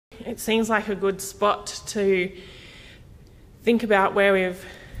it seems like a good spot to think about where we've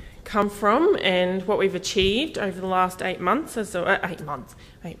come from and what we've achieved over the last 8 months. 8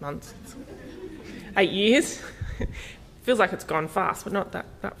 years. Feels like it's gone fast, but not that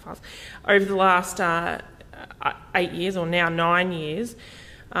fast. Over the last 8 years, or now 9 years,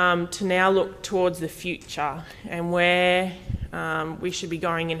 to now look towards the future and where we should be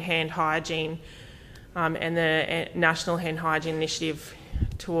going in hand hygiene and the National Hand Hygiene Initiative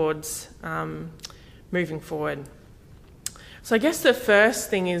towards moving forward. So I guess the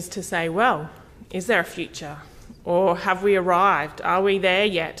first thing is to say, well, is there a future? Or have we arrived? Are we there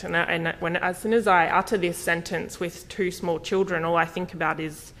yet? And as soon as I utter this sentence with 2 small children, all I think about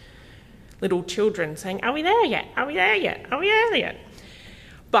is little children saying, are we there yet? Are we there yet? Are we there yet?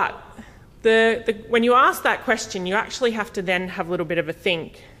 But when you ask that question, you actually have to then have a little bit of a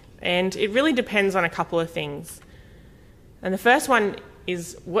think. And it really depends on a couple of things. And the first one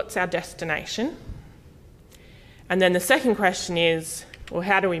is, what's our destination? And then the second question is, well,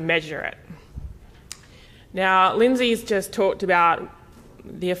 how do we measure it? Now, Lindsay's just talked about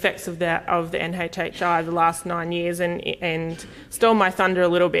the effects of the NHHI over the last 9 years and stole my thunder a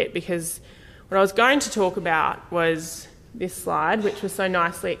little bit, because what I was going to talk about was this slide, which was so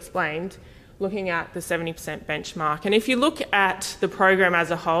nicely explained, looking at the 70% benchmark. And if you look at the program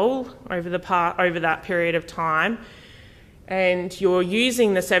as a whole over that period of time, and you're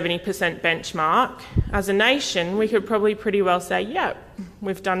using the 70% benchmark, as a nation, we could probably pretty well say, yep,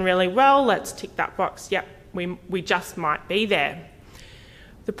 we've done really well, let's tick that box, yep, we just might be there.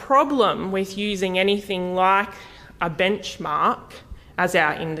 The problem with using anything like a benchmark as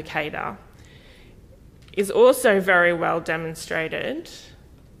our indicator is also very well demonstrated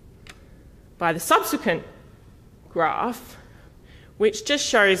by the subsequent graph, which just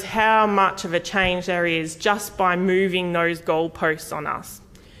shows how much of a change there is just by moving those goalposts on us.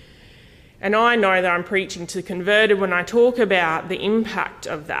 And I know that I'm preaching to the converted when I talk about the impact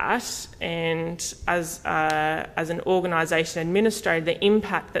of that, and as an organisation administrator, the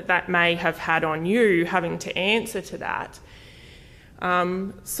impact that may have had on you having to answer to that.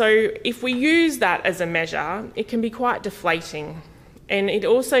 So if we use that as a measure, it can be quite deflating. And it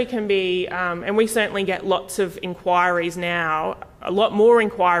also can be, and we certainly get lots of inquiries now, a lot more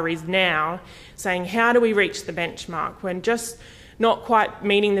inquiries now, saying how do we reach the benchmark when just not quite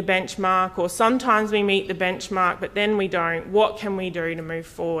meeting the benchmark, or sometimes we meet the benchmark but then we don't. What can we do to move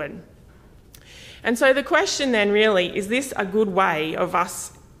forward? And so the question then really, is this a good way of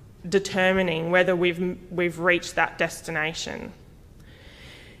us determining whether we've reached that destination?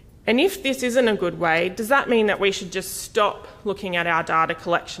 And if this isn't a good way, does that mean that we should just stop looking at our data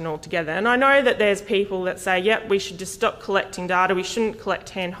collection altogether? And I know that there's people that say, yep, we should just stop collecting data, we shouldn't collect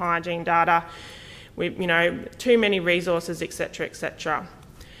hand hygiene data, too many resources, etc., etc.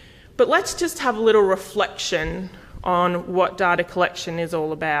 But let's just have a little reflection on what data collection is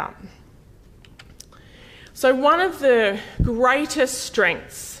all about. So one of the greatest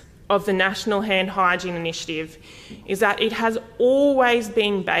strengths of the National Hand Hygiene Initiative is that it has always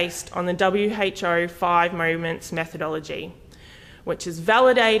been based on the WHO 5 moments methodology, which is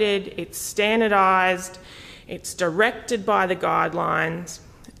validated, it's standardised, it's directed by the guidelines.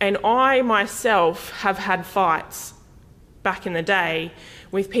 And I myself have had fights back in the day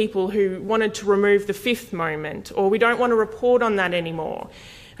with people who wanted to remove the 5th moment, or we don't want to report on that anymore.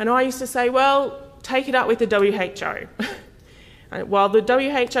 And I used to say, well, take it up with the WHO. While the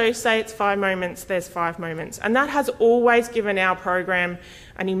WHO say it's 5 moments, there's 5 moments. And that has always given our program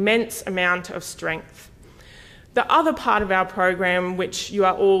an immense amount of strength. The other part of our program, which you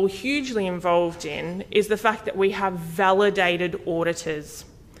are all hugely involved in, is the fact that we have validated auditors.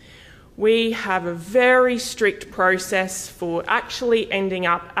 We have a very strict process for actually ending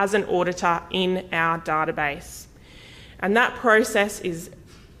up as an auditor in our database. And that process is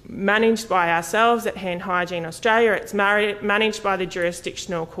managed by ourselves at Hand Hygiene Australia. It's managed by the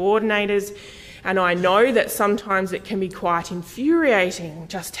jurisdictional coordinators, and I know that sometimes it can be quite infuriating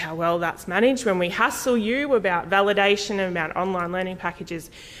just how well that's managed when we hassle you about validation and about online learning packages,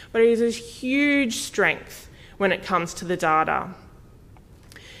 but it is a huge strength when it comes to the data.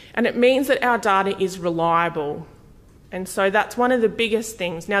 And it means that our data is reliable. And so that's one of the biggest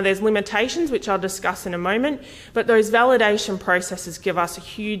things. Now, there's limitations, which I'll discuss in a moment, but those validation processes give us a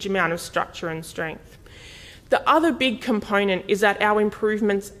huge amount of structure and strength. The other big component is that our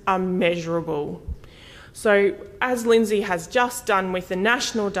improvements are measurable. So, as Lindsay has just done with the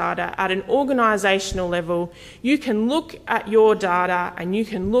national data, at an organisational level, you can look at your data and you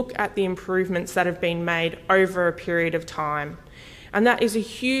can look at the improvements that have been made over a period of time. And that is a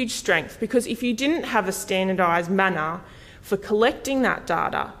huge strength, because if you didn't have a standardised manner for collecting that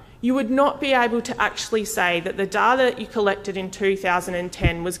data, you would not be able to actually say that the data that you collected in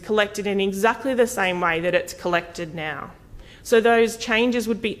 2010 was collected in exactly the same way that it's collected now. So those changes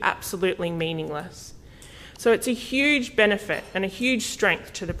would be absolutely meaningless. So it's a huge benefit and a huge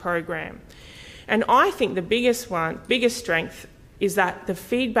strength to the program. And I think the biggest strength is that the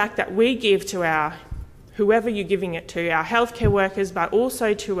feedback that we give to whoever you're giving it to, our healthcare workers, but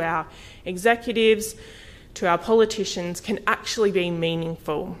also to our executives, to our politicians, can actually be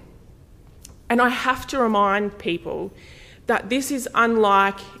meaningful. And I have to remind people that this is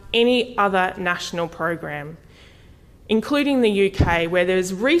unlike any other national program, including the UK, where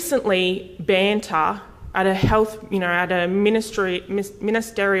there's recently banter at a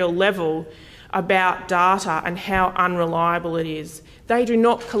ministerial level about data and how unreliable it is. They do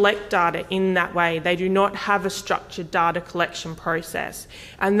not collect data in that way. They do not have a structured data collection process.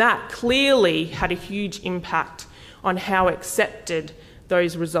 And that clearly had a huge impact on how accepted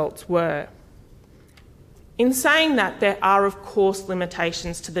those results were. In saying that, there are, of course,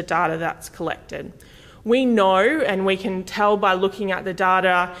 limitations to the data that's collected. We know, and we can tell by looking at the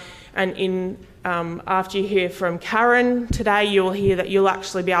data, and after you hear from Karen today, you'll hear that you'll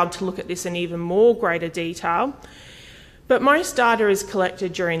actually be able to look at this in even more greater detail. But most data is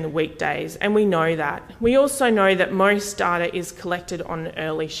collected during the weekdays, and we know that. We also know that most data is collected on an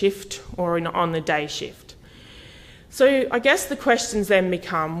early shift or on the day shift. So I guess the questions then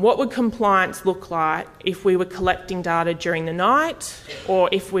become, what would compliance look like if we were collecting data during the night, or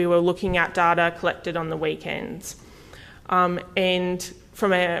if we were looking at data collected on the weekends? And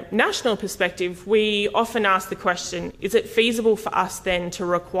from a national perspective, we often ask the question, is it feasible for us then to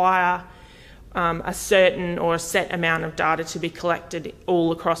require a certain or a set amount of data to be collected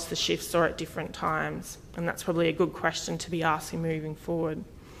all across the shifts or at different times? And that's probably a good question to be asking moving forward.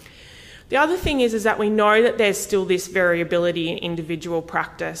 The other thing is that we know that there's still this variability in individual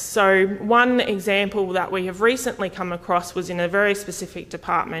practice. So one example that we have recently come across was in a very specific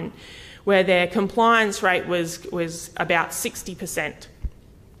department where their compliance rate was about 60%.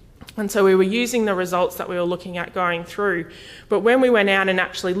 And so we were using the results that we were looking at going through. But when we went out and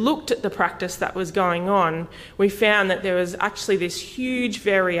actually looked at the practice that was going on, we found that there was actually this huge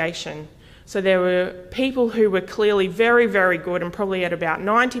variation. So there were people who were clearly very, very good and probably at about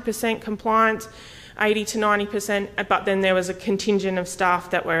 90% compliance, 80 to 90%, but then there was a contingent of staff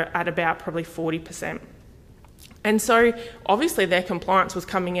that were at about probably 40%. And so obviously their compliance was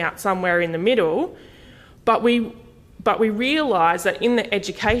coming out somewhere in the middle, but we realised that in the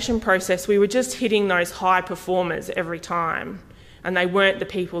education process we were just hitting those high performers every time, and they weren't the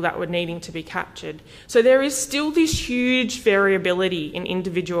people that were needing to be captured. So there is still this huge variability in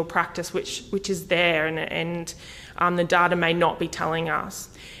individual practice which is there, and the data may not be telling us.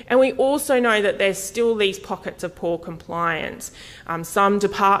 And we also know that there's still these pockets of poor compliance. Some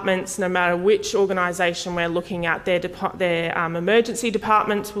departments, no matter which organisation we're looking at, their emergency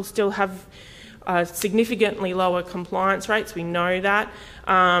departments will still have significantly lower compliance rates. We know that.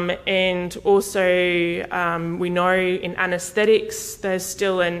 And also we know in anaesthetics there's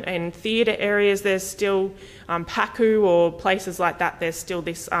still, in theatre areas there's still PACU or places like that, there's still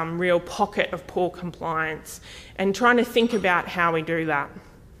this real pocket of poor compliance, and trying to think about how we do that.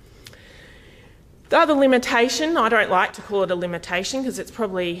 The other limitation, I don't like to call it a limitation because it's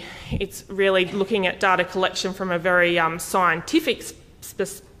really looking at data collection from a very scientific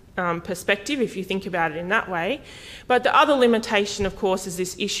perspective, if you think about it in that way. But the other limitation, of course, is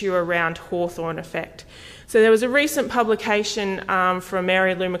this issue around Hawthorne effect. So there was a recent publication from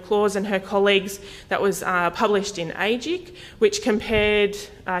Mary Lou McLaws and her colleagues that was published in AGIC, which compared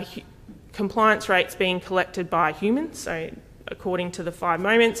compliance rates being collected by humans, so according to the 5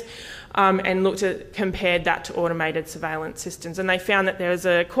 moments, and compared that to automated surveillance systems. And they found that there was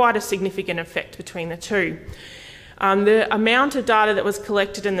quite a significant effect between the two. The amount of data that was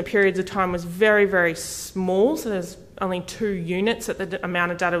collected in the periods of time was very, very small, so there's only 2 units that the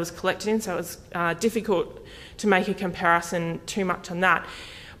amount of data was collected in, so it was difficult to make a comparison too much on that.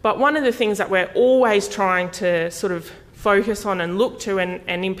 But one of the things that we're always trying to sort of focus on and look to, and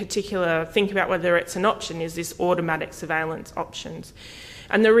in particular think about whether it's an option, is this automatic surveillance options.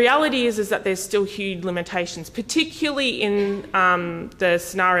 And the reality is that there's still huge limitations, particularly in the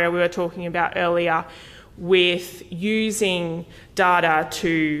scenario we were talking about earlier, with using data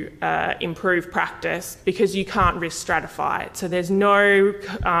to improve practice, because you can't risk stratify it. So there's no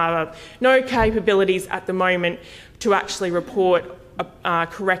capabilities at the moment to actually report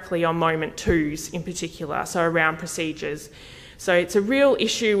correctly on moment 2s in particular, so around procedures. So it's a real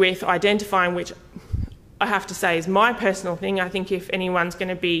issue with identifying, which I have to say is my personal thing. I think if anyone's going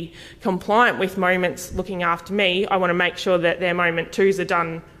to be compliant with moments looking after me, I want to make sure that their moment 2s are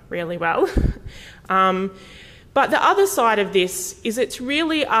done really well. But the other side of this is it's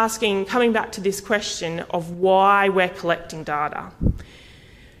really coming back to this question of why we're collecting data.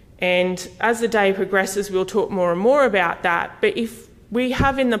 And as the day progresses, we'll talk more and more about that. But if we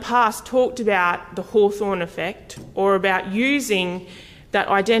have in the past talked about the Hawthorne effect, or about using that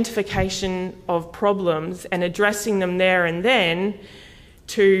identification of problems and addressing them there and then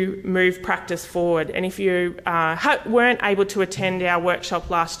to move practice forward. And if you weren't able to attend our workshop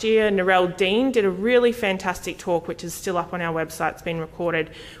last year, Narelle Dean did a really fantastic talk, which is still up on our website, it's been recorded,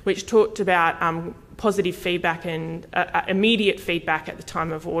 which talked about positive feedback and immediate feedback at the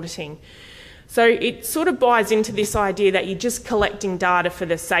time of auditing. So it sort of buys into this idea that you're just collecting data for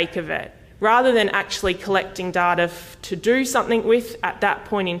the sake of it, rather than actually collecting data to do something with at that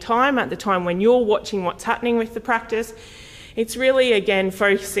point in time, at the time when you're watching what's happening with the practice. It's really, again,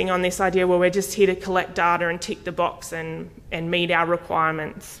 focusing on this idea where we're just here to collect data and tick the box and meet our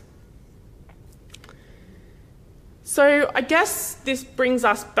requirements. So I guess this brings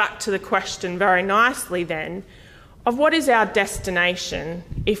us back to the question very nicely then of what is our destination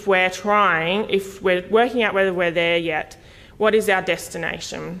if we're working out whether we're there yet. What is our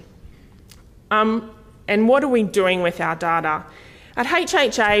destination? And what are we doing with our data? At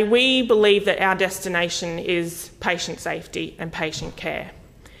HHA, we believe that our destination is patient safety and patient care.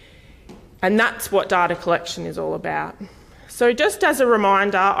 And that's what data collection is all about. So just as a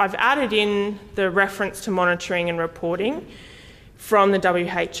reminder, I've added in the reference to monitoring and reporting from the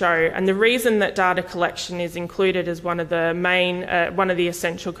WHO, and the reason that data collection is included as one of the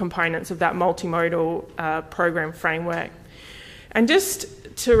essential components of that multimodal program framework. And just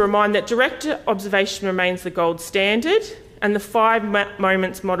to remind that direct observation remains the gold standard, and the 5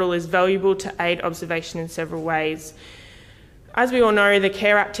 moments model is valuable to aid observation in several ways. As we all know, the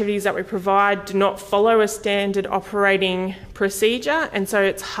care activities that we provide do not follow a standard operating procedure, and so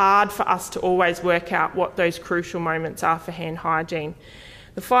it's hard for us to always work out what those crucial moments are for hand hygiene.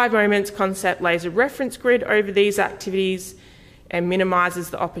 The 5 moments concept lays a reference grid over these activities and minimises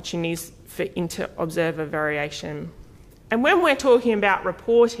the opportunities for inter-observer variation. And when we're talking about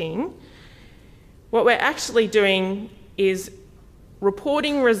reporting, what we're actually doing is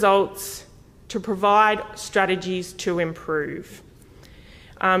reporting results to provide strategies to improve.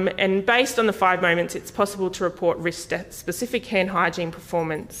 And based on the 5 moments, it's possible to report risk-specific hand hygiene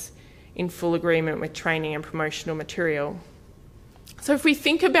performance in full agreement with training and promotional material. So if we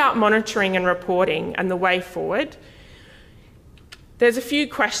think about monitoring and reporting and the way forward, there's a few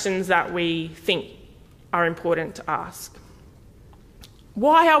questions that we think are important to ask.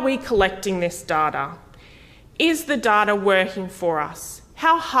 Why are we collecting this data? Is the data working for us?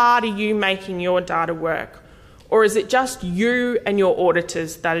 How hard are you making your data work? Or is it just you and your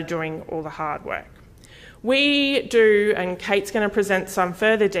auditors that are doing all the hard work? We do, and Kate's going to present some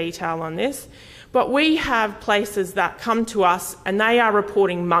further detail on this, but we have places that come to us and they are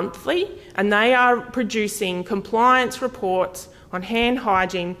reporting monthly and they are producing compliance reports on hand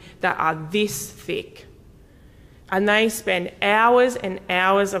hygiene that are this thick. And they spend hours and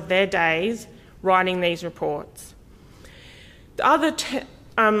hours of their days writing these reports. The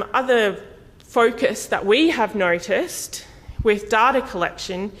other focus that we have noticed with data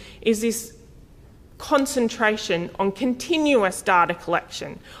collection is this concentration on continuous data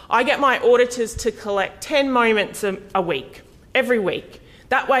collection. I get my auditors to collect 10 moments a week, every week.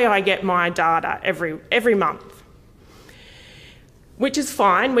 That way I get my data every month. Which is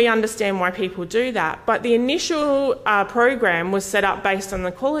fine, we understand why people do that, but the initial program was set up based on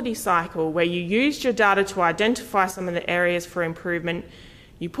the quality cycle where you used your data to identify some of the areas for improvement,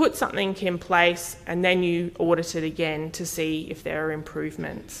 you put something in place and then you audit it again to see if there are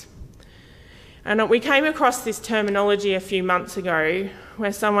improvements. And we came across this terminology a few months ago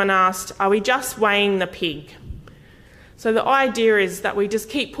where someone asked, are we just weighing the pig? So the idea is that we just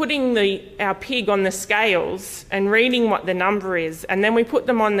keep putting our pig on the scales and reading what the number is, and then we put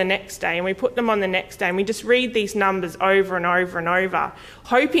them on the next day, and we put them on the next day, and we just read these numbers over and over and over,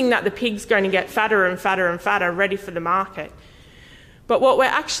 hoping that the pig's going to get fatter and fatter and fatter, ready for the market. But what we're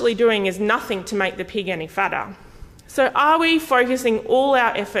actually doing is nothing to make the pig any fatter. So are we focusing all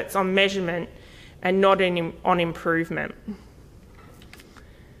our efforts on measurement and not on improvement?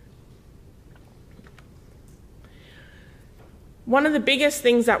 One of the biggest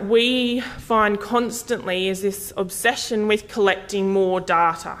things that we find constantly is this obsession with collecting more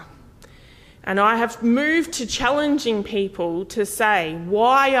data. And I have moved to challenging people to say,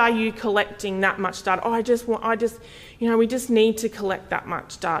 why are you collecting that much data? We just need to collect that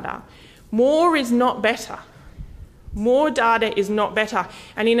much data. More is not better. More data is not better.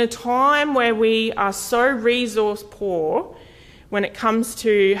 And in a time where we are so resource poor, when it comes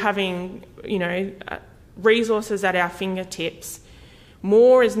to having, resources at our fingertips,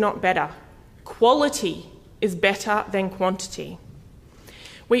 more is not better. Quality is better than quantity.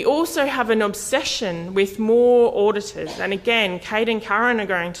 We also have an obsession with more auditors, and again, Kate and Karen are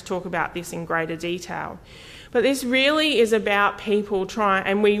going to talk about this in greater detail. But this really is about people trying,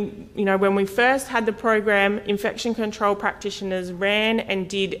 and when we first had the program, infection control practitioners ran and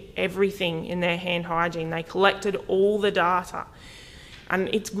did everything in their hand hygiene. They collected all the data. And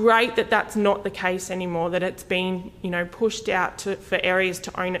it's great that that's not the case anymore, that it's been, pushed out for areas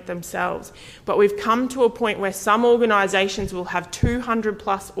to own it themselves. But we've come to a point where some organisations will have 200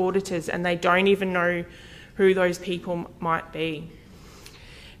 plus auditors and they don't even know who those people might be.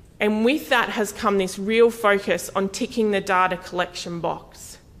 And with that has come this real focus on ticking the data collection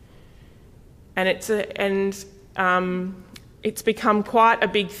box. And it's become quite a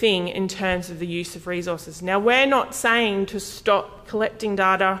big thing in terms of the use of resources. Now, we're not saying to stop collecting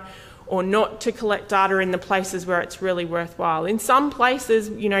data or not to collect data in the places where it's really worthwhile. In some places,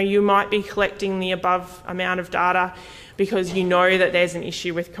 you might be collecting the above amount of data because you know that there's an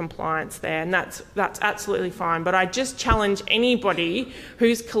issue with compliance there, and that's absolutely fine. But I just challenge anybody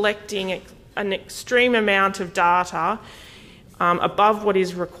who's collecting an extreme amount of data above what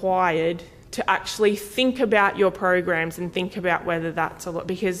is required to actually think about your programs and think about whether that's a lot.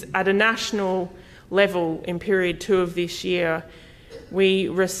 Because at a national level, in period 2 of this year, we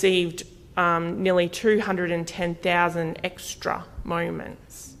received nearly 210,000 extra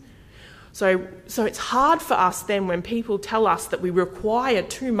moments. So it's hard for us then when people tell us that we require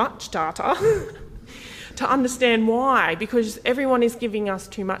too much data to understand why, because everyone is giving us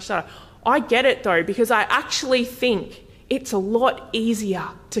too much data. I get it though, because I actually think it's a lot easier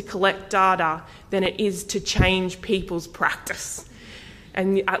to collect data than it is to change people's practice.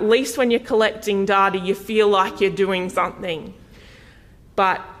 And at least when you're collecting data, you feel like you're doing something.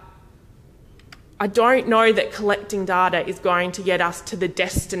 But I don't know that collecting data is going to get us to the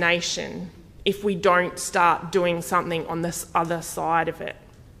destination if we don't start doing something on this other side of it.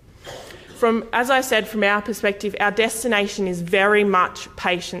 As I said, from our perspective, our destination is very much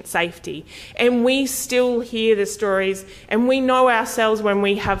patient safety. And we still hear the stories, and we know ourselves when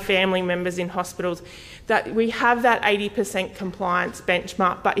we have family members in hospitals that we have that 80% compliance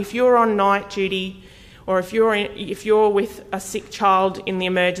benchmark. But if you're on night duty, or if you're with a sick child in the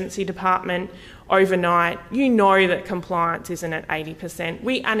emergency department overnight, you know that compliance isn't at 80%.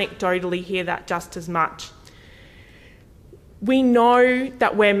 We anecdotally hear that just as much. We know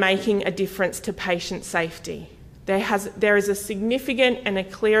that we're making a difference to patient safety. There is a significant and a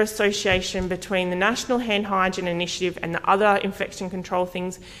clear association between the National Hand Hygiene Initiative and the other infection control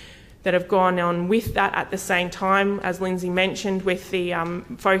things that have gone on with that at the same time, as Lindsay mentioned, with the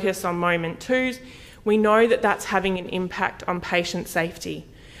focus on moment 2s. We know that that's having an impact on patient safety.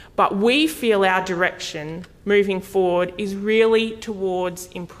 But we feel our direction moving forward is really towards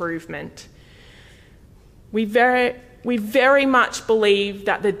improvement. We very much believe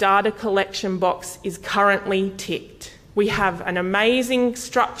that the data collection box is currently ticked. We have an amazing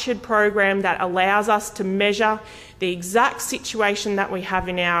structured program that allows us to measure the exact situation that we have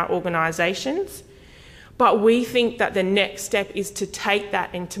in our organisations, but we think that the next step is to take that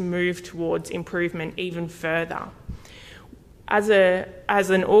and to move towards improvement even further. As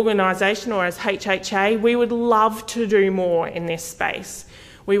an organisation or as HHA, we would love to do more in this space.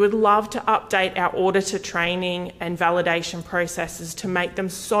 We would love to update our auditor training and validation processes to make them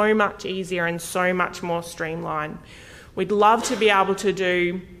so much easier and so much more streamlined. We'd love to be able to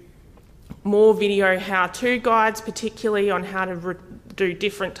do more video how-to guides, particularly on how to do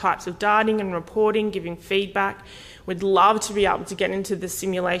different types of dating and reporting, giving feedback. We'd love to be able to get into the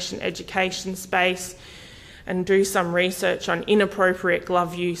simulation education space and do some research on inappropriate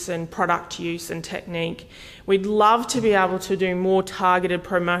glove use and product use and technique. We'd love to be able to do more targeted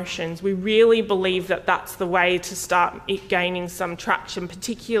promotions. We really believe that that's the way to start gaining some traction,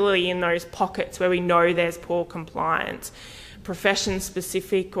 particularly in those pockets where we know there's poor compliance,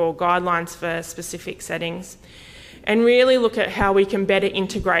 profession-specific or guidelines for specific settings, and really look at how we can better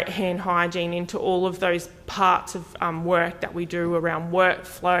integrate hand hygiene into all of those parts of work that we do around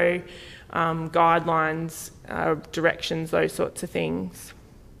workflow, guidelines, directions, those sorts of things.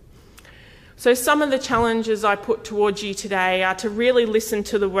 So some of the challenges I put towards you today are to really listen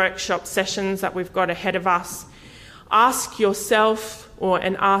to the workshop sessions that we've got ahead of us. Ask yourself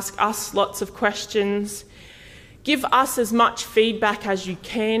and ask us lots of questions. Give us as much feedback as you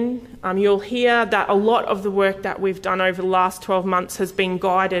can. You'll hear that a lot of the work that we've done over the last 12 months has been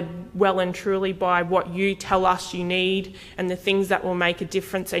guided well and truly by what you tell us you need and the things that will make a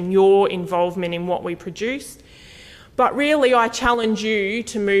difference and your involvement in what we produce. But really, I challenge you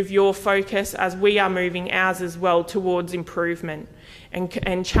to move your focus, as we are moving ours as well, towards improvement,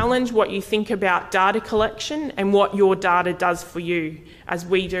 and challenge what you think about data collection and what your data does for you, as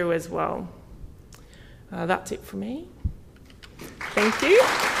we do as well. That's it for me. Thank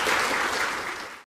you.